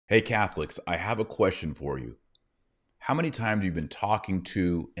Hey Catholics, I have a question for you. How many times have you been talking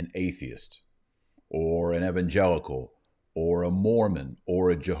to an atheist or an evangelical or a Mormon or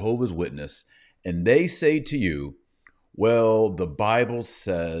a Jehovah's Witness and they say to you, well, the Bible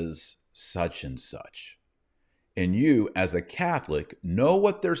says such and such. And you, as a Catholic, know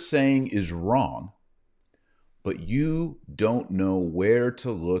what they're saying is wrong, but you don't know where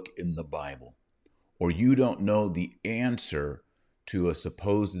to look in the Bible, or you don't know the answer to a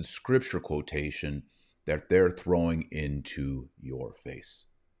supposed scripture quotation that they're throwing into your face.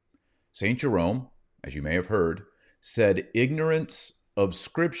 St. Jerome, as you may have heard, said ignorance of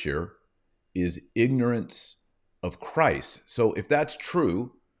scripture is ignorance of Christ. So if that's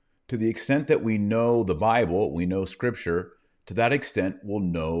true, to the extent that we know the Bible, we know scripture, to that extent we'll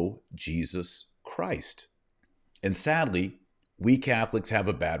know Jesus Christ. And sadly, we Catholics have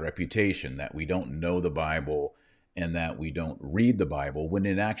a bad reputation that we don't know the Bible and that we don't read the Bible, when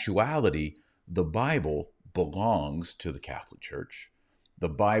in actuality, the Bible belongs to the Catholic Church. The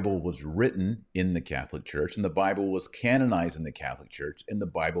Bible was written in the Catholic Church, and the Bible was canonized in the Catholic Church, and the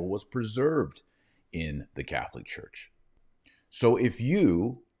Bible was preserved in the Catholic Church. So if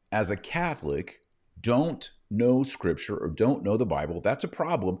you, as a Catholic, don't know Scripture or don't know the Bible, that's a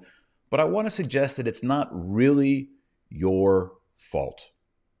problem. But I want to suggest that it's not really your fault.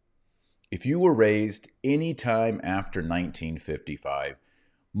 If you were raised any time after 1955,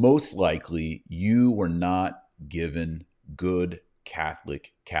 most likely you were not given good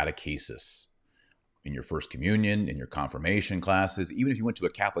Catholic catechesis in your first communion, in your confirmation classes. Even if you went to a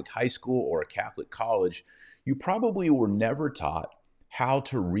Catholic high school or a Catholic college, you probably were never taught how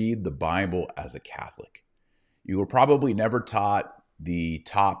to read the Bible as a Catholic. You were probably never taught the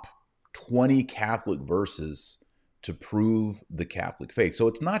top 20 Catholic verses to prove the Catholic faith. So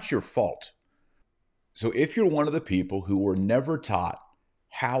it's not your fault. So if you're one of the people who were never taught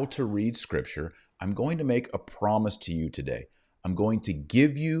how to read Scripture, I'm going to make a promise to you today. I'm going to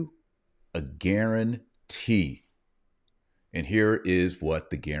give you a guarantee. And here is what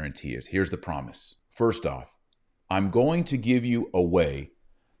the guarantee is. Here's the promise. First off, I'm going to give you a way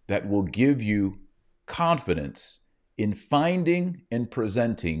that will give you confidence in finding and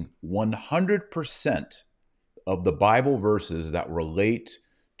presenting 100% of the Bible verses that relate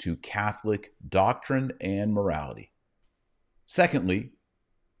to Catholic doctrine and morality. Secondly,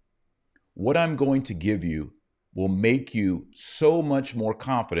 what I'm going to give you will make you so much more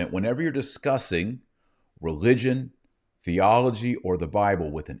confident whenever you're discussing religion, theology, or the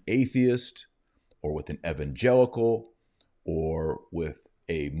Bible with an atheist, or with an evangelical, or with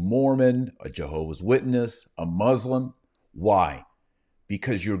a Mormon, a Jehovah's Witness, a Muslim. Why?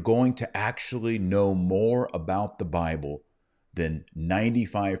 Because you're going to actually know more about the Bible than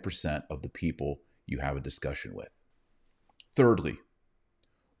 95% of the people you have a discussion with. Thirdly,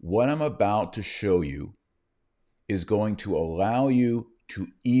 what I'm about to show you is going to allow you to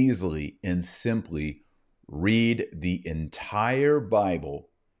easily and simply read the entire Bible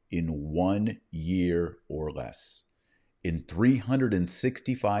in 1 year or less. In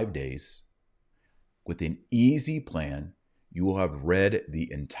 365 days, with an easy plan, you will have read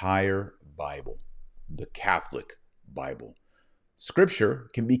the entire Bible, the Catholic Bible. Scripture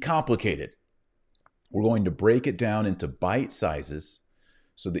can be complicated. We're going to break it down into bite sizes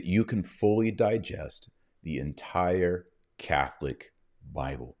so that you can fully digest the entire Catholic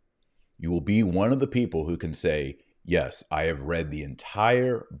Bible. You will be one of the people who can say, yes, I have read the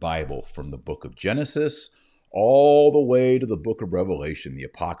entire Bible from the book of Genesis all the way to the book of Revelation, the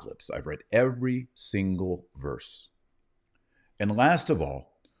Apocalypse. I've read every single verse. And last of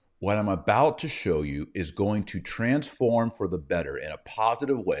all, what I'm about to show you is going to transform for the better in a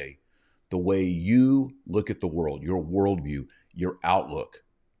positive way the way you look at the world, your worldview, your outlook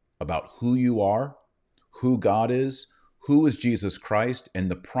about who you are, who God is, who is Jesus Christ,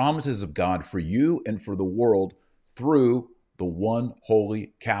 and the promises of God for you and for the world through the one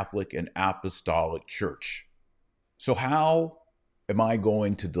holy Catholic and Apostolic Church. So how am I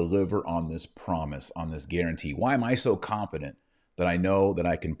going to deliver on this promise, on this guarantee? Why am I so confident that I know that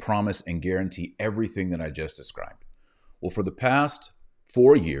I can promise and guarantee everything that I just described? Well, for the past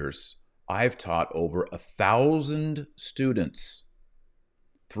 4 years, I've taught over 1,000 students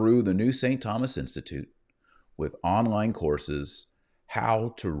through the New St. Thomas Institute with online courses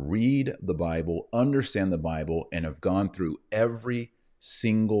how to read the Bible, understand the Bible, and have gone through every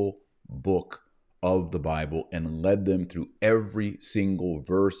single book of the Bible and led them through every single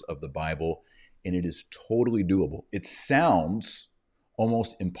verse of the Bible. And it is totally doable. It sounds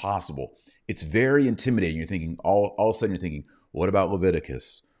almost impossible. It's very intimidating. You're thinking, all of a sudden you're thinking, what about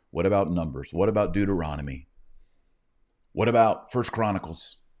Leviticus? What about Numbers? What about Deuteronomy? What about First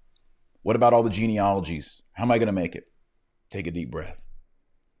Chronicles? What about all the genealogies? How am I going to make it? Take a deep breath.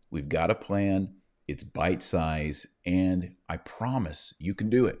 We've got a plan. It's bite-sized, and I promise you can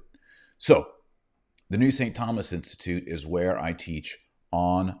do it. So, the New St. Thomas Institute is where I teach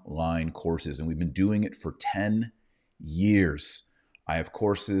online courses, and we've been doing it for 10 years. I have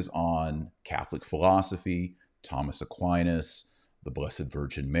courses on Catholic philosophy, Thomas Aquinas, the Blessed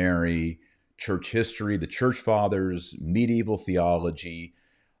Virgin Mary, church history, the church fathers, medieval theology,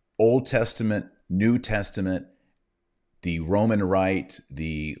 Old Testament, New Testament, the Roman Rite,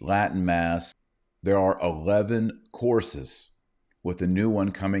 the Latin Mass. There are 11 courses, with a new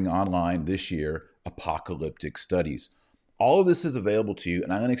one coming online this year, Apocalyptic Studies. All of this is available to you,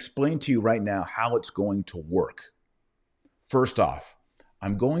 and I'm going to explain to you right now how it's going to work. First off,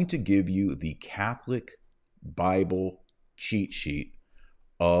 I'm going to give you the Catholic Bible cheat sheet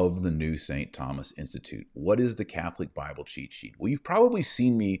of the New St. Thomas Institute. What is the Catholic Bible cheat sheet? Well, you've probably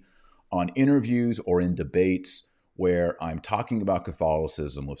seen me on interviews or in debates where I'm talking about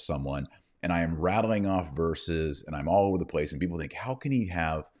Catholicism with someone and I am rattling off verses and I'm all over the place, and people think, how can he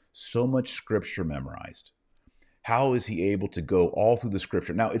have so much scripture memorized? How is he able to go all through the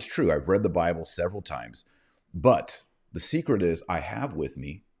scripture? Now, it's true, I've read the Bible several times, but the secret is I have with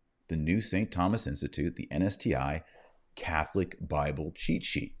me the New St. Thomas Institute, the NSTI Catholic Bible cheat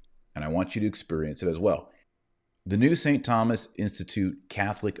sheet, and I want you to experience it as well. The New St. Thomas Institute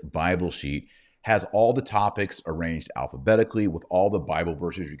Catholic Bible sheet has all the topics arranged alphabetically with all the Bible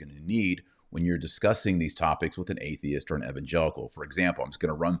verses you're going to need when you're discussing these topics with an atheist or an evangelical. For example, I'm just going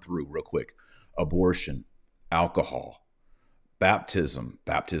to run through real quick: abortion, alcohol, baptism,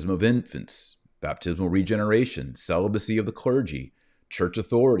 baptism of infants, baptismal regeneration, celibacy of the clergy, church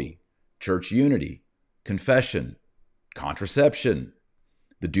authority, church unity, confession, contraception,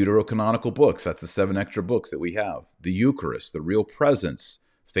 the deuterocanonical books, that's the 7 extra books that we have, the Eucharist, the real presence,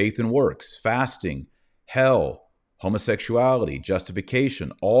 faith and works, fasting, hell, homosexuality,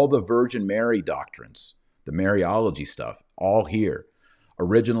 justification, all the Virgin Mary doctrines, the Mariology stuff, all here.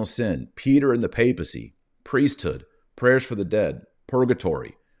 Original sin, Peter and the papacy, priesthood, prayers for the dead,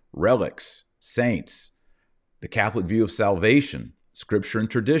 purgatory, relics, saints, the Catholic view of salvation, scripture and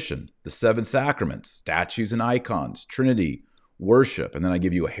tradition, the 7 sacraments, statues and icons, Trinity, worship. And then I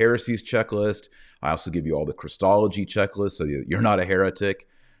give you a heresies checklist. I also give you all the Christology checklist so you're not a heretic.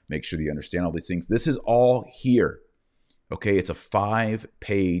 Make sure that you understand all these things. This is all here. Okay, it's a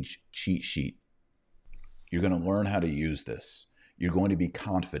 5-page cheat sheet. You're going to learn how to use this. You're going to be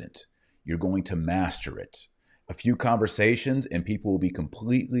confident. You're going to master it. A few conversations and people will be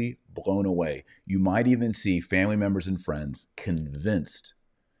completely blown away. You might even see family members and friends convinced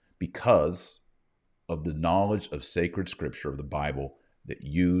because of the knowledge of sacred scripture of the Bible that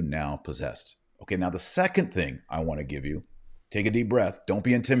you now possess. Okay, now the second thing I want to give you, take a deep breath, don't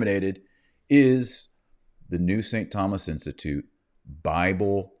be intimidated, is the New St. Thomas Institute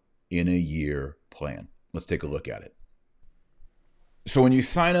Bible in a Year plan. Let's take a look at it. So when you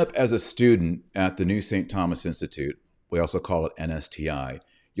sign up as a student at the New St. Thomas Institute, we also call it NSTI,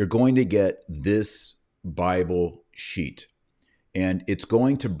 you're going to get this Bible sheet. And it's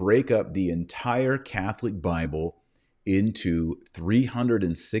going to break up the entire Catholic Bible into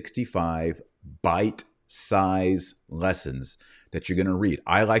 365 bite-size lessons that you're going to read.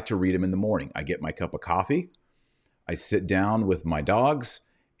 I like to read them in the morning. I get my cup of coffee, I sit down with my dogs,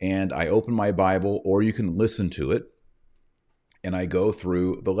 and I open my Bible, or you can listen to it, and I go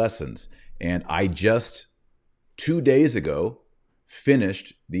through the lessons. And I just 2 days ago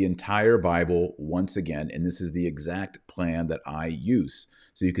finished the entire Bible once again, and this is the exact plan that I use.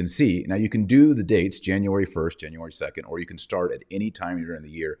 So you can see, now you can do the dates, January 1st, January 2nd, or you can start at any time during the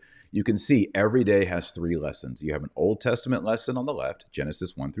year. You can see every day has 3 lessons. You have an Old Testament lesson on the left,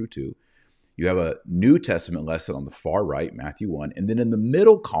 Genesis 1 through 2. You have a New Testament lesson on the far right, Matthew 1. And then in the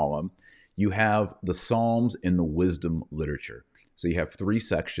middle column, you have the Psalms and the wisdom literature. So you have 3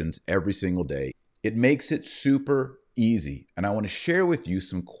 sections every single day. It makes it super easy. And I want to share with you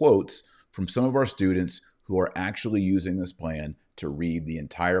some quotes from some of our students who are actually using this plan to read the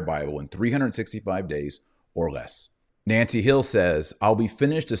entire Bible in 365 days or less. Nancy Hill says, "I'll be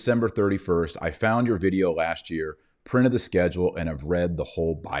finished December 31st. I found your video last year, printed the schedule, and have read the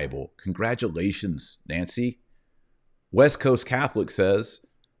whole Bible." Congratulations, Nancy. West Coast Catholic says,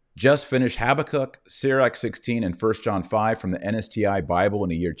 "Just finished Habakkuk, Sirach 16, and 1 John 5 from the NSTI Bible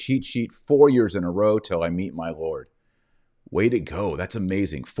in a Year cheat sheet 4 years in a row till I meet my Lord." Way to go. That's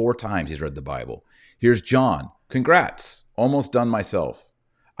amazing. 4 times he's read the Bible. Here's John. "Congrats. Almost done myself.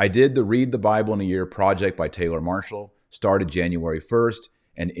 I did the Read the Bible in a Year project by Taylor Marshall. Started January 1st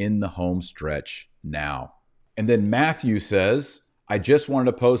and in the home stretch now." And then Matthew says, I just wanted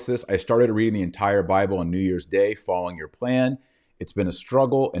to post this. I started reading the entire Bible on New Year's Day, following your plan. It's been a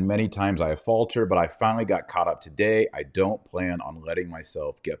struggle, and many times I have faltered, but I finally got caught up today. I don't plan on letting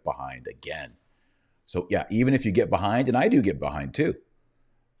myself get behind again. So yeah, even if you get behind, and I do get behind too,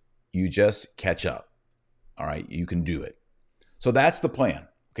 you just catch up. All right, you can do it. So that's the plan.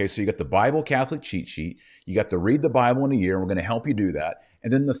 Okay, so you got the Bible Catholic cheat sheet. You got to read the Bible in a year, and we're going to help you do that.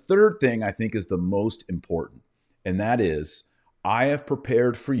 And then the third thing I think is the most important, and that is I have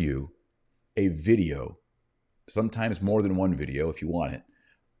prepared for you a video, sometimes more than one video if you want it,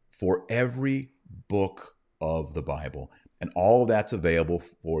 for every book of the Bible. And all of that's available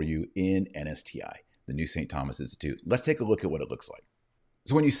for you in NSTI, the New St. Thomas Institute. Let's take a look at what it looks like.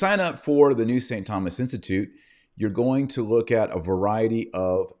 So when you sign up for the New St. Thomas Institute, you're going to look at a variety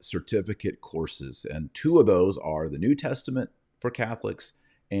of certificate courses. And two of those are the New Testament for Catholics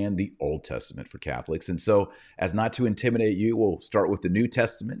and the Old Testament for Catholics. And so, as not to intimidate you, we'll start with the New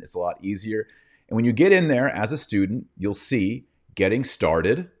Testament. It's a lot easier. And when you get in there as a student, you'll see Getting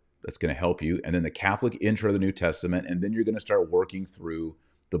Started. That's going to help you. And then the Catholic Intro to the New Testament. And then you're going to start working through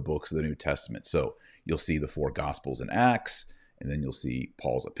the books of the New Testament. So you'll see the 4 Gospels and Acts. And then you'll see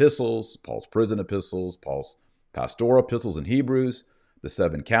Paul's epistles, Paul's prison epistles, Paul's pastoral epistles in Hebrews, the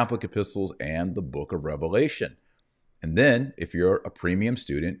 7 Catholic epistles, and the book of Revelation. And then, if you're a premium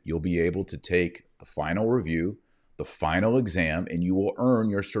student, you'll be able to take the final review, the final exam, and you will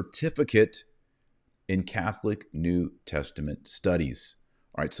earn your certificate in Catholic New Testament studies.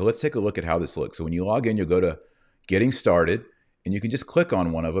 All right, so let's take a look at how this looks. So when you log in, you'll go to Getting Started, and you can just click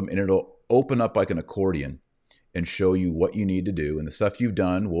on one of them, and it'll open up like an accordion and show you what you need to do. And the stuff you've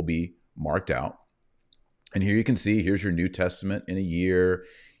done will be marked out. And here you can see, here's your New Testament in a year.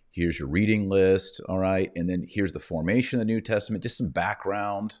 Here's your reading list, all right? And then here's the formation of the New Testament, just some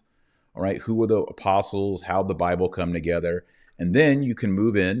background, all right? Who were the apostles? How did the Bible come together? And then you can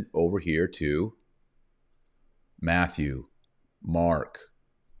move in over here to Matthew, Mark,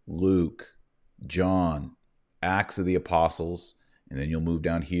 Luke, John, Acts of the Apostles, and then you'll move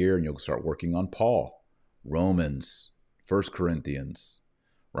down here and you'll start working on Paul, Romans, 1 Corinthians,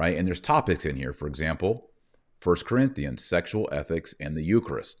 right? And there's topics in here, for example, 1 Corinthians, sexual ethics and the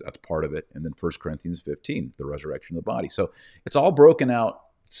Eucharist. That's part of it. And then 1 Corinthians 15, the resurrection of the body. So it's all broken out,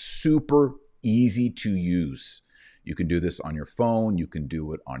 super easy to use. You can do this on your phone. You can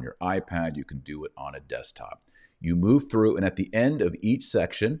do it on your iPad. You can do it on a desktop. You move through, and at the end of each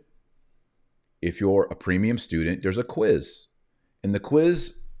section, if you're a premium student, there's a quiz. And the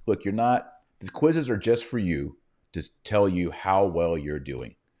quiz, look, the quizzes are just for you to tell you how well you're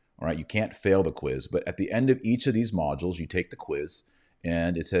doing. All right, you can't fail the quiz, but at the end of each of these modules, you take the quiz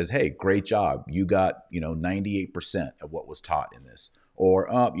and it says, hey, great job. You got, 98% of what was taught in this. Or,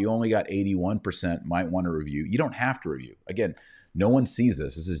 you only got 81%, might want to review. You don't have to review. Again, no one sees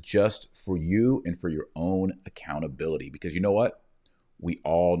this. This is just for you and for your own accountability, because you know what? We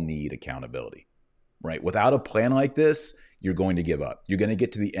all need accountability, right? Without a plan like this, you're going to give up. You're going to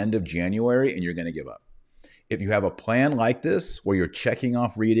get to the end of January and you're going to give up. If you have a plan like this, where you're checking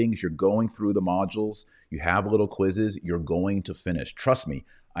off readings, you're going through the modules, you have little quizzes, you're going to finish. Trust me,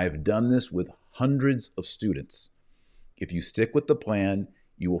 I have done this with hundreds of students. If you stick with the plan,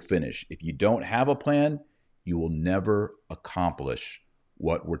 you will finish. If you don't have a plan, you will never accomplish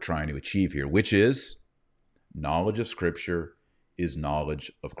what we're trying to achieve here, which is knowledge of Scripture is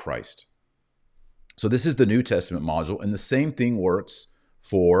knowledge of Christ. So this is the New Testament module, and the same thing works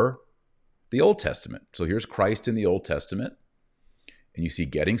for the Old Testament. So here's Christ in the Old Testament, and you see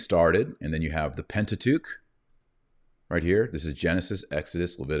Getting Started, and then you have the Pentateuch right here. This is Genesis,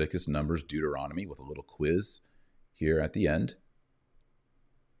 Exodus, Leviticus, Numbers, Deuteronomy, with a little quiz here at the end.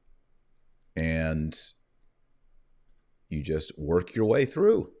 And you just work your way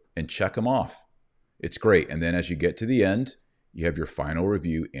through and check them off. It's great. And then as you get to the end, you have your final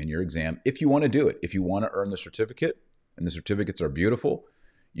review and your exam. If you want to do it, if you want to earn the certificate, and the certificates are beautiful,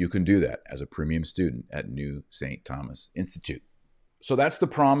 you can do that as a premium student at New St. Thomas Institute. So that's the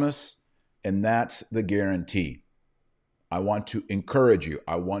promise, and that's the guarantee. I want to encourage you.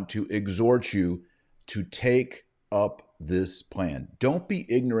 I want to exhort you to take up this plan. Don't be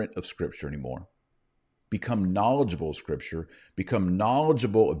ignorant of Scripture anymore. Become knowledgeable of Scripture. Become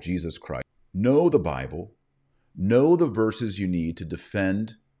knowledgeable of Jesus Christ. Know the Bible. Know the verses you need to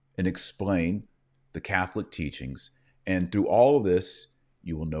defend and explain the Catholic teachings. And through all of this,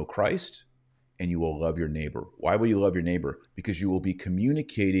 you will know Christ and you will love your neighbor. Why will you love your neighbor? Because you will be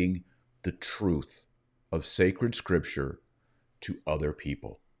communicating the truth of sacred Scripture to other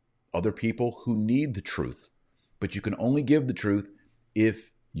people who need the truth. But you can only give the truth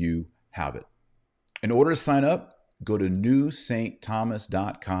if you have it. In order to sign up, go to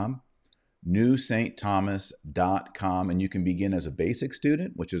newstthomas.com, newstthomas.com, and you can begin as a basic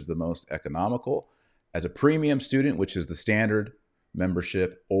student, which is the most economical, as a premium student, which is the standard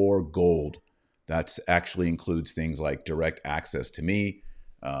membership, or gold. That actually includes things like direct access to me,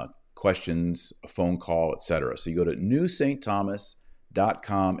 questions, a phone call, etc. So you go to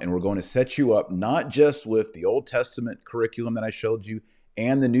newstthomas.com, and we're going to set you up not just with the Old Testament curriculum that I showed you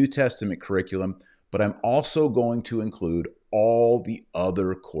and the New Testament curriculum, but I'm also going to include all the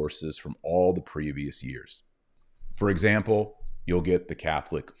other courses from all the previous years. For example, you'll get the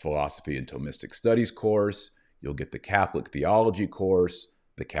Catholic Philosophy and Thomistic Studies course, you'll get the Catholic Theology course,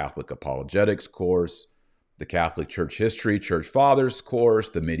 the Catholic Apologetics course, the Catholic Church History, Church Fathers course,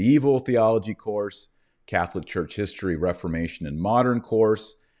 the Medieval Theology course, Catholic Church History, Reformation and Modern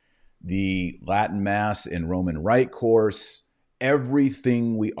course, the Latin Mass and Roman Rite course.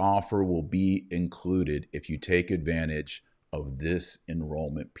 Everything we offer will be included if you take advantage of this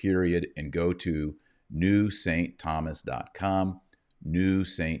enrollment period and go to newstthomas.com,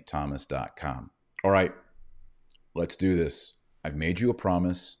 newstthomas.com. All right, let's do this. I've made you a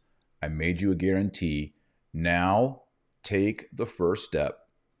promise. I made you a guarantee. Now take the first step.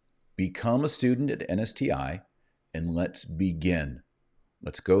 Become a student at NSTI, and let's begin.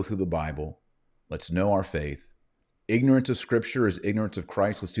 Let's go through the Bible. Let's know our faith. Ignorance of Scripture is ignorance of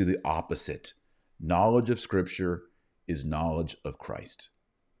Christ. Let's do the opposite. Knowledge of Scripture is knowledge of Christ.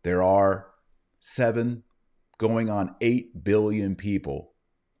 There are 7 going on 8 billion people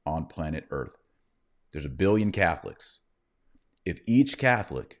on planet Earth. There's 1 billion Catholics. If each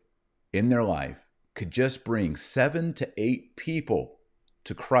Catholic in their life could just bring 7 to 8 people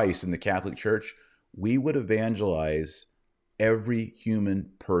to Christ in the Catholic Church, we would evangelize every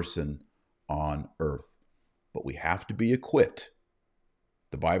human person on earth. But we have to be equipped.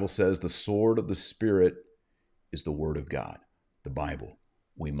 The Bible says the sword of the Spirit is the Word of God, the Bible.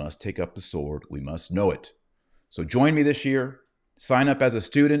 We must take up the sword. We must know it. So join me this year. Sign up as a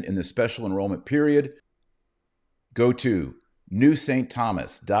student in the special enrollment period. Go to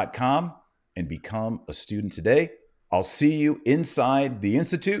newstthomas.com and become a student today. I'll see you inside the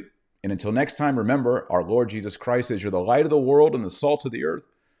Institute. And until next time, remember, our Lord Jesus Christ says you're the light of the world and the salt of the earth.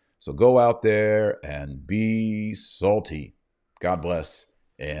 So go out there and be salty. God bless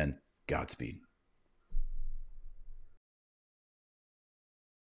and Godspeed.